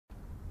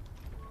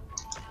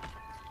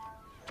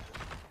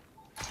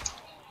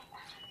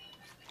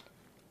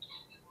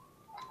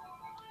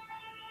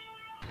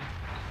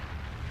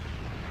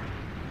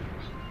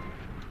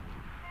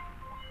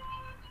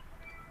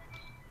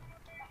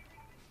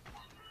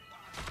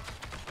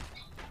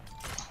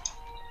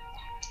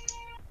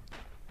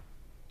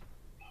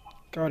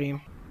Got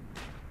him.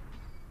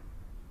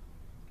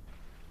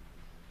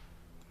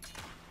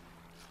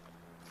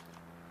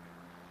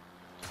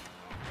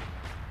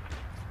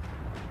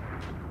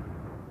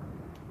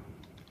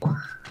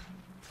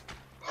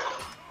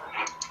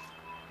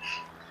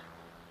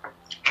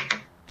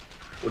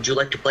 Would you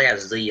like to play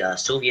as the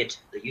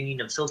the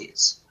Union of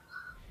Soviets?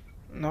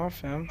 No,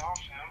 fam.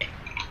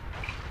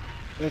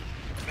 It,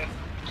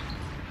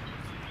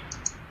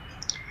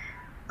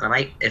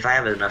 If I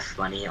have enough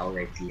money, I'll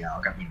get the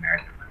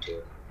American one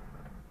too,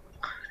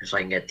 just so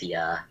I can get the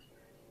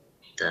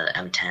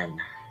M10,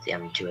 the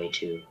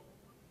M2A2.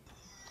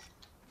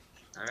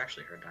 I've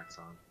actually heard that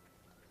song.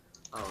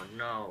 Oh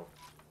no,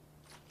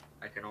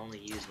 I can only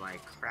use my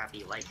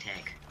crappy light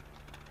tank.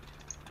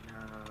 No.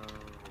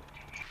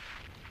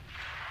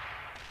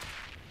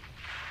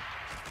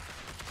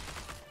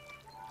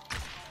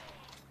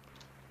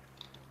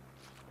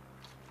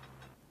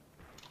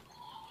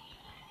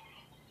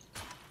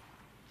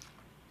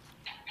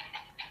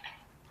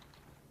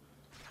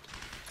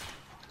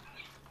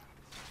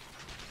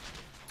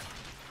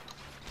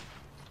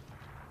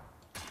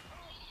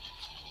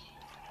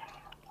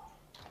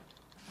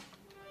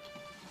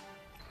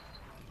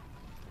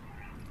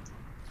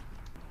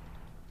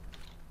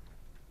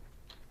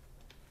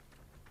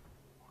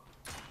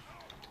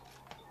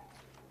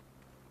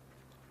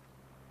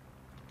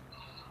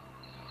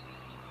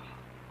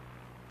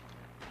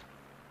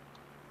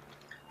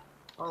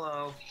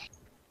 Hello.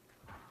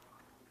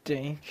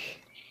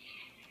 Dink.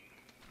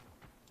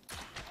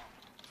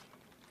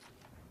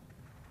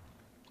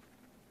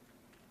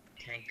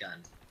 Tank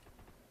gun.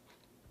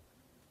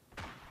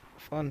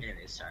 Fun.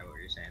 Anyways, sorry, what were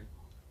you saying?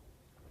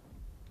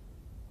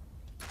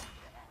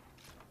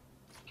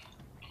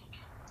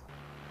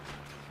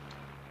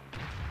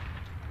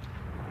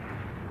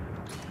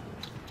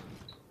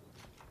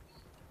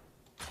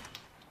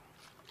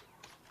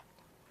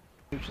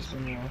 We've just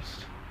been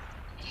lost.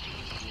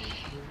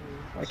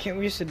 Why can't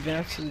we just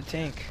advance to the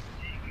tank?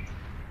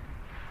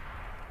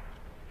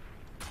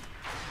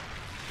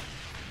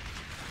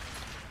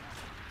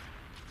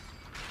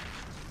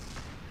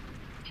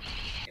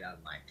 Get out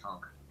of my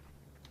tongue.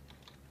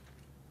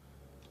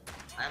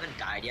 I haven't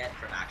died yet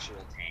from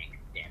actual tank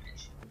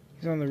damage.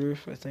 He's on the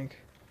roof, I think.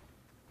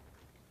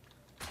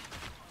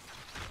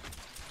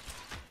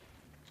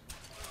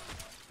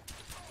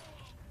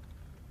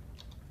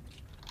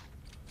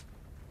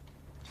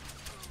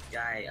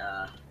 Guy,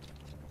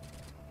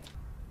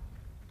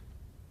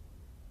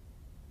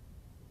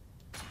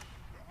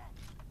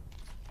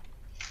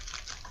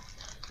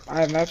 I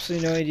have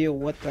absolutely no idea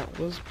what that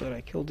was, but I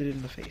killed it in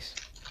the face.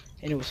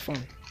 And it was fun.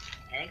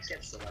 tanks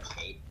get so much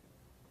hate.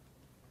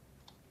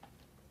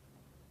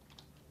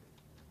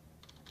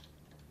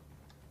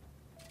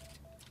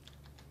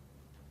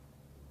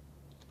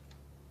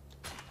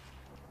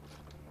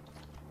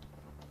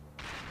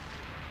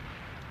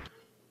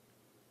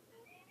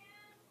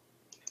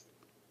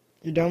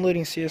 You're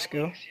downloading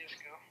CSGO?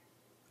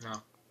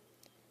 No.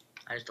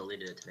 I just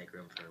deleted it to make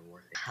room for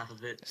Warfare. Half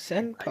of it.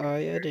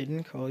 Senpai, I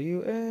didn't call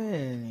you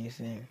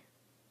anything.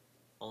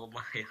 All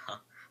my,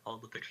 all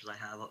the pictures I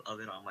have of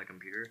it on my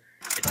computer,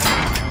 it's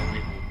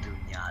labeled "Do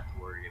not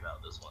worry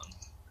about this one."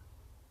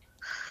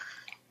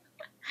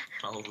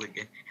 And all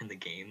in the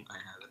game, I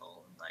have it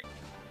all in like.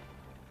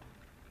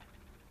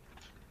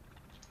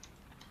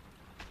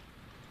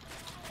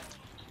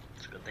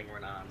 It's a good thing we're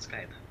not on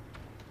Skype.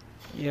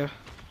 Yeah.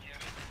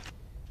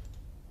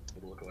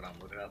 Look at what I'm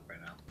looking up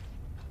right now.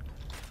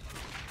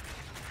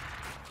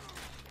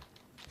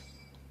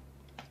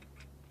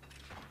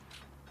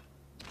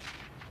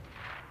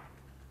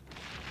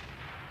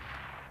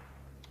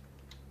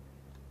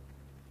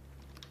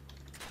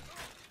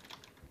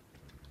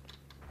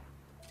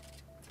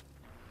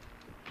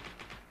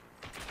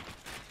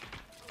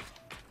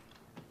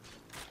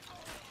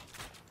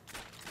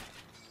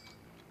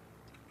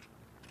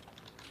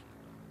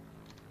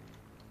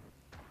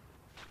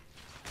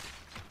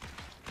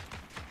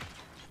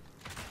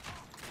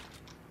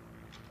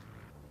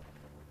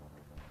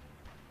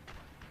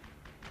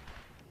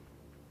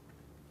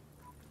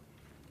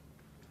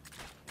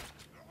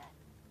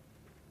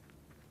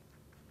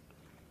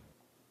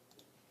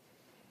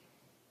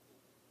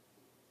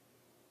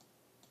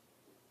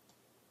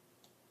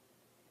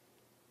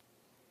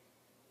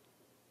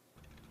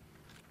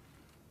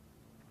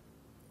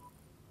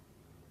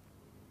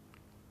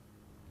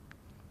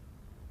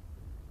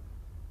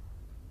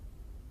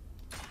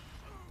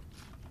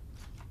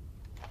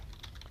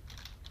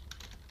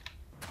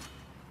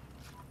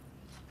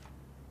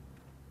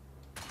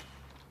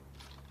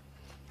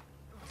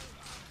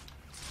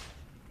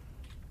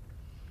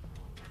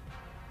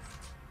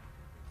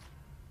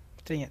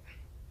 Dang it.